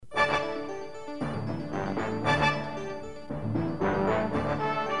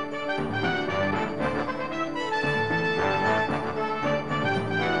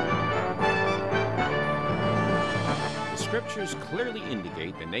scriptures clearly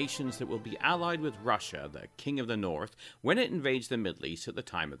indicate the nations that will be allied with Russia, the king of the north, when it invades the Middle East at the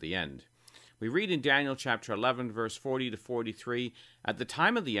time of the end. We read in Daniel chapter 11, verse 40 to 43, "At the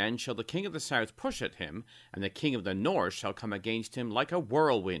time of the end shall the king of the south push at him, and the king of the north shall come against him like a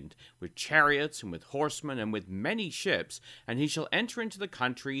whirlwind, with chariots and with horsemen and with many ships, and he shall enter into the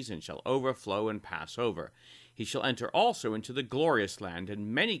countries and shall overflow and pass over. He shall enter also into the glorious land,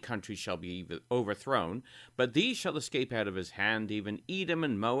 and many countries shall be overthrown, but these shall escape out of his hand, even Edom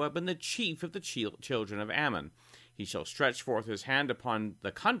and Moab and the chief of the children of Ammon. He shall stretch forth his hand upon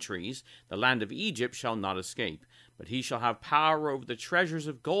the countries, the land of Egypt shall not escape, but he shall have power over the treasures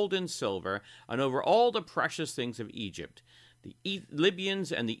of gold and silver, and over all the precious things of Egypt. The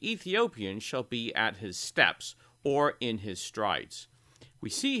Libyans and the Ethiopians shall be at his steps, or in his strides." We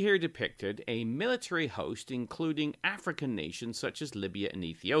see here depicted a military host including African nations such as Libya and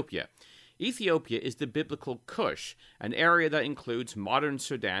Ethiopia. Ethiopia is the biblical Cush, an area that includes modern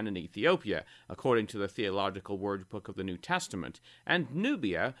Sudan and Ethiopia, according to the Theological Word Book of the New Testament, and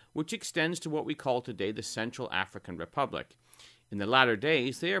Nubia, which extends to what we call today the Central African Republic. In the latter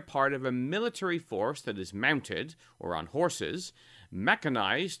days, they are part of a military force that is mounted, or on horses,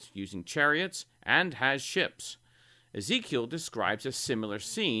 mechanized, using chariots, and has ships. Ezekiel describes a similar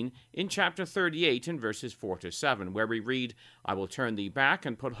scene in chapter 38 in verses 4 to 7, where we read, "I will turn thee back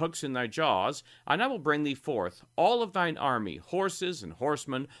and put hooks in thy jaws, and I will bring thee forth, all of thine army, horses and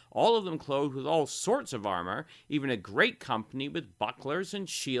horsemen, all of them clothed with all sorts of armor, even a great company with bucklers and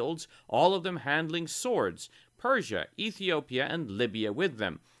shields, all of them handling swords, Persia, Ethiopia, and Libya with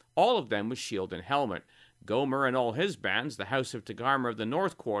them, all of them with shield and helmet. Gomer and all his bands, the house of Togarmah of the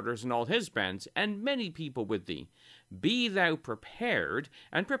north quarters and all his bands, and many people with thee. Be thou prepared,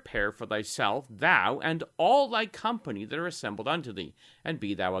 and prepare for thyself, thou and all thy company that are assembled unto thee, and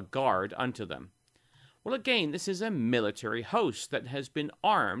be thou a guard unto them." Well, again, this is a military host that has been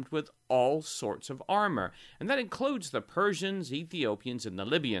armed with all sorts of armor, and that includes the Persians, Ethiopians, and the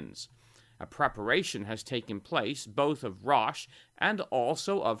Libyans. A preparation has taken place both of Rosh and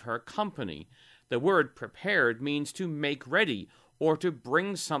also of her company. The word prepared means to make ready, or to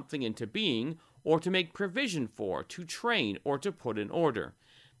bring something into being, or to make provision for, to train, or to put in order.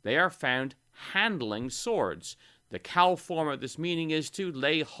 They are found handling swords. The Qal form of this meaning is to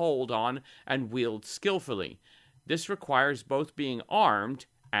lay hold on and wield skillfully. This requires both being armed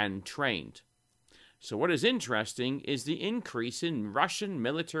and trained. So what is interesting is the increase in Russian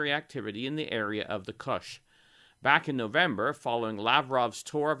military activity in the area of the Kush. Back in November, following Lavrov's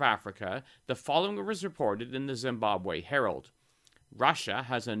tour of Africa, the following was reported in the Zimbabwe Herald. Russia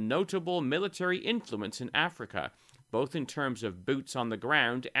has a notable military influence in Africa, both in terms of boots on the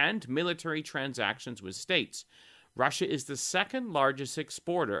ground and military transactions with states. Russia is the second largest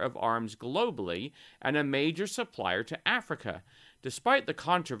exporter of arms globally and a major supplier to Africa. Despite the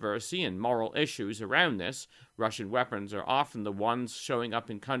controversy and moral issues around this, Russian weapons are often the ones showing up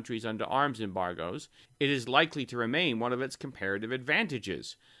in countries under arms embargoes. It is likely to remain one of its comparative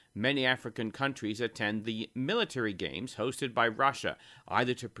advantages. Many African countries attend the military games hosted by Russia,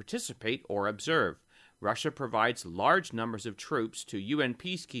 either to participate or observe. Russia provides large numbers of troops to UN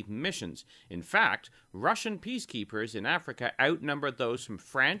peacekeeping missions. In fact, Russian peacekeepers in Africa outnumber those from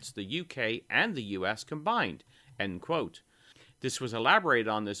France, the UK, and the US combined. End quote. This was elaborated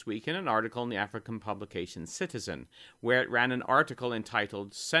on this week in an article in the African publication Citizen, where it ran an article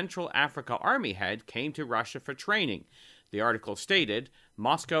entitled "Central Africa Army Head Came to Russia for Training." The article stated,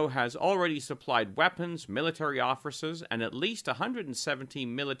 Moscow has already supplied weapons, military officers, and at least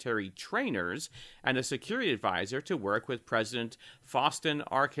 117 military trainers and a security advisor to work with President Faustin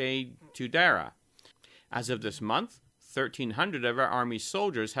Arcade Tudera. As of this month, 1,300 of our Army's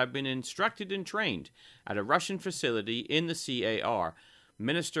soldiers have been instructed and trained at a Russian facility in the CAR.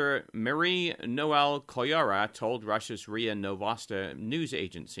 Minister Marie Noel Koyara told Russia's RIA Novosti news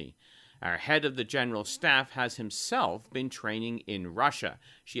agency. Our head of the general staff has himself been training in Russia,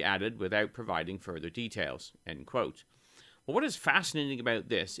 she added without providing further details. End quote. Well, what is fascinating about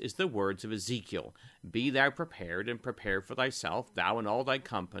this is the words of Ezekiel. Be thou prepared and prepare for thyself, thou and all thy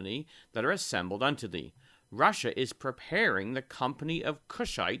company that are assembled unto thee. Russia is preparing the company of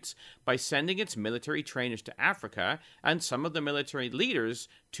Cushites by sending its military trainers to Africa and some of the military leaders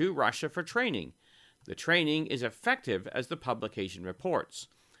to Russia for training. The training is effective, as the publication reports.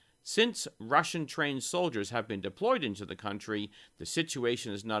 Since Russian-trained soldiers have been deployed into the country, the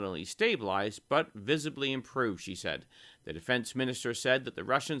situation is not only stabilized, but visibly improved, she said. The defense minister said that the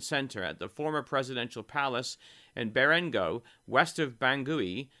Russian center at the former presidential palace in Berengo, west of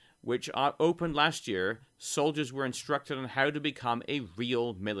Bangui, which opened last year, soldiers were instructed on how to become a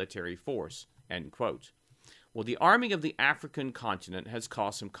real military force. End quote. Well, the arming of the African continent has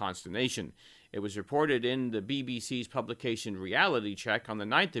caused some consternation. It was reported in the BBC's publication Reality Check on the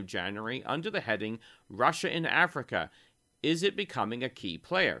 9th of January under the heading, Russia in Africa, Is it Becoming a Key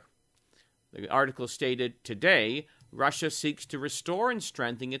Player? The article stated, today, Russia seeks to restore and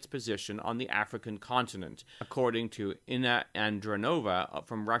strengthen its position on the African continent, according to Inna Andronova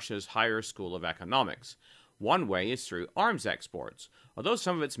from Russia's Higher School of Economics. One way is through arms exports. Although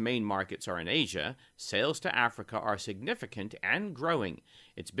some of its main markets are in Asia, sales to Africa are significant and growing.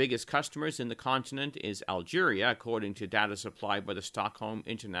 Its biggest customers in the continent is Algeria, according to data supplied by the Stockholm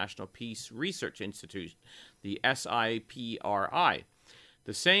International Peace Research Institute, the SIPRI.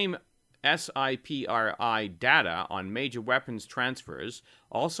 The same SIPRI data on major weapons transfers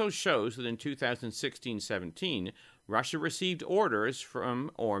also shows that in 2016-17, Russia received orders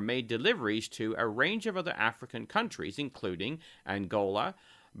from or made deliveries to a range of other African countries, including Angola,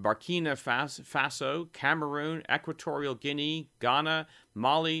 Burkina Faso, Cameroon, Equatorial Guinea, Ghana,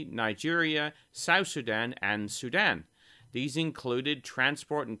 Mali, Nigeria, South Sudan, and Sudan. These included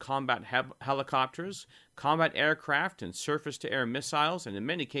transport and combat helicopters, combat aircraft and surface-to-air missiles, and in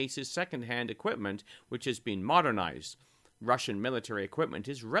many cases second-hand equipment which has been modernized. Russian military equipment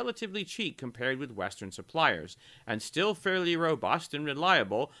is relatively cheap compared with Western suppliers, and still fairly robust and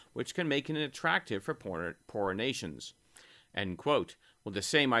reliable, which can make it attractive for poorer nations. End quote. Well, the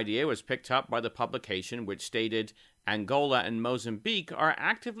same idea was picked up by the publication which stated, Angola and Mozambique are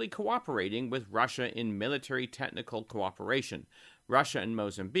actively cooperating with Russia in military technical cooperation. Russia and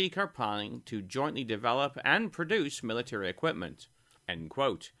Mozambique are planning to jointly develop and produce military equipment. End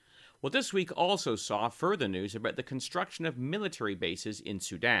quote. Well, this week also saw further news about the construction of military bases in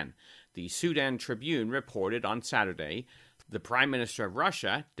Sudan. The Sudan Tribune reported on Saturday, the Prime Minister of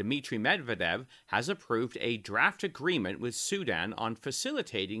Russia, Dmitry Medvedev, has approved a draft agreement with Sudan on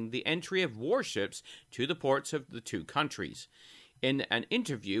facilitating the entry of warships to the ports of the two countries. In an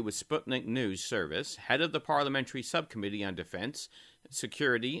interview with Sputnik News Service, head of the Parliamentary Subcommittee on Defense,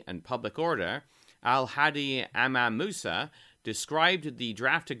 Security and Public Order, Al-Hadi Musa, described the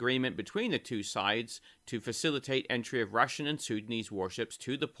draft agreement between the two sides to facilitate entry of Russian and Sudanese warships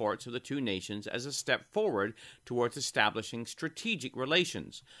to the ports of the two nations as a step forward towards establishing strategic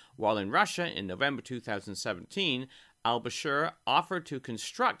relations. While in Russia in November 2017, al-Bashir offered to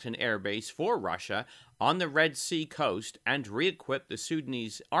construct an airbase for Russia on the Red Sea coast and re-equip the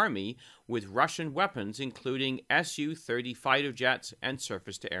Sudanese army with Russian weapons, including Su-30 fighter jets and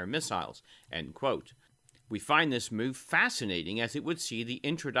surface-to-air missiles. End quote. We find this move fascinating as it would see the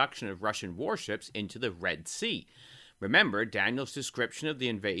introduction of Russian warships into the Red Sea. Remember Daniel's description of the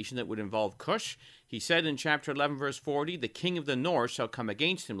invasion that would involve Cush? He said in chapter 11, verse 40, the king of the north shall come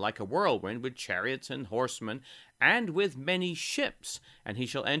against him like a whirlwind with chariots and horsemen and with many ships, and he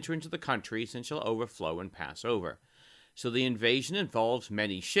shall enter into the countries and shall overflow and pass over. So the invasion involves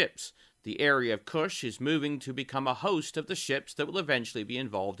many ships. The area of Cush is moving to become a host of the ships that will eventually be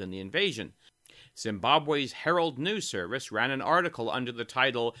involved in the invasion. Zimbabwe's Herald News Service ran an article under the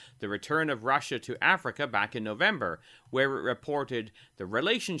title The Return of Russia to Africa back in November, where it reported the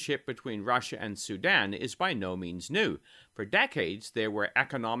relationship between Russia and Sudan is by no means new. For decades, there were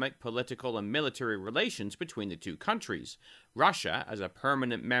economic, political, and military relations between the two countries. Russia, as a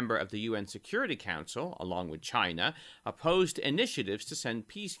permanent member of the UN Security Council, along with China, opposed initiatives to send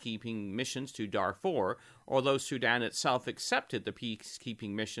peacekeeping missions to Darfur, although Sudan itself accepted the peacekeeping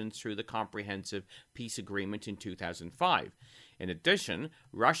missions through the Comprehensive Peace Agreement in 2005. In addition,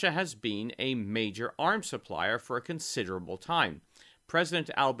 Russia has been a major arms supplier for a considerable time. President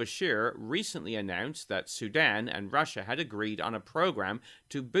al-Bashir recently announced that Sudan and Russia had agreed on a program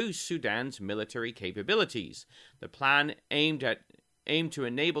to boost Sudan's military capabilities. The plan aimed to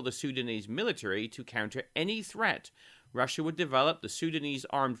enable the Sudanese military to counter any threat. Russia would develop the Sudanese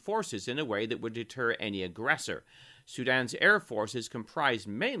armed forces in a way that would deter any aggressor. Sudan's air force is comprised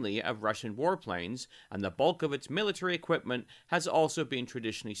mainly of Russian warplanes, and the bulk of its military equipment has also been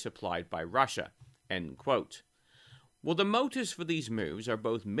traditionally supplied by Russia. End quote. Well, the motives for these moves are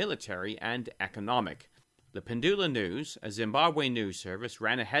both military and economic. The Pendula News, a Zimbabwe news service,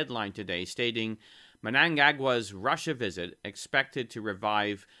 ran a headline today stating, Mnangagwa's Russia visit expected to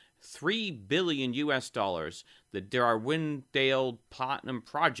revive $3 billion the Darwindale Platinum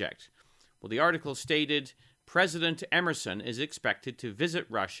Project. Well, the article stated, President Emerson is expected to visit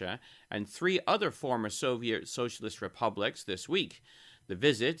Russia and 3 other former Soviet Socialist republics this week. The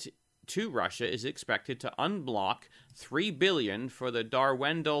visit to Russia is expected to unblock $3 billion for the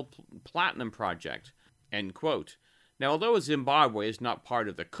Darwindale Platinum Project. End quote. Now, although Zimbabwe is not part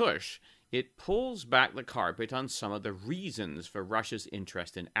of the Kush, It pulls back the carpet on some of the reasons for Russia's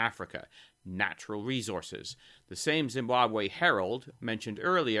interest in Africa: natural resources. The same Zimbabwe Herald, mentioned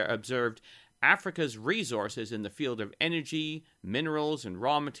earlier, observed, Africa's resources in the field of energy, minerals, and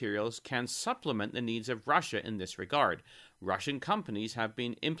raw materials can supplement the needs of Russia in this regard. Russian companies have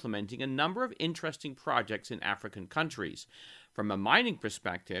been implementing a number of interesting projects in African countries. From a mining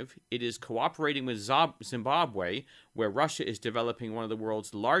perspective, it is cooperating with Zimbabwe, where Russia is developing one of the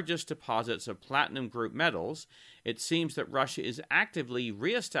world's largest deposits of platinum group metals. It seems that Russia is actively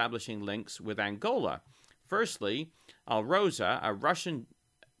re-establishing links with Angola. Firstly, Alrosa, a Russian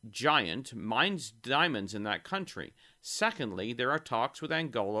giant, mines diamonds in that country. Secondly, there are talks with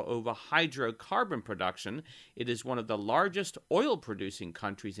Angola over hydrocarbon production. It is one of the largest oil-producing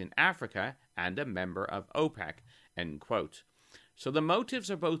countries in Africa and a member of OPEC." End quote. So the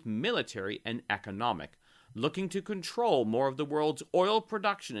motives are both military and economic, looking to control more of the world's oil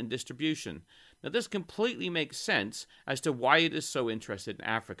production and distribution. Now, this completely makes sense as to why it is so interested in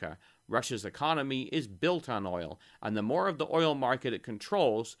Africa. Russia's economy is built on oil, and the more of the oil market it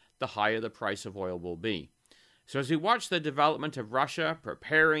controls, the higher the price of oil will be. So as we watch the development of Russia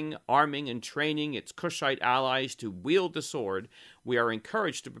preparing, arming, and training its Kushite allies to wield the sword, we are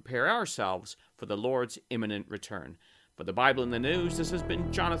encouraged to prepare ourselves for the Lord's imminent return. For the Bible in the News, this has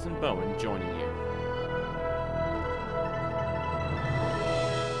been Jonathan Bowen joining you.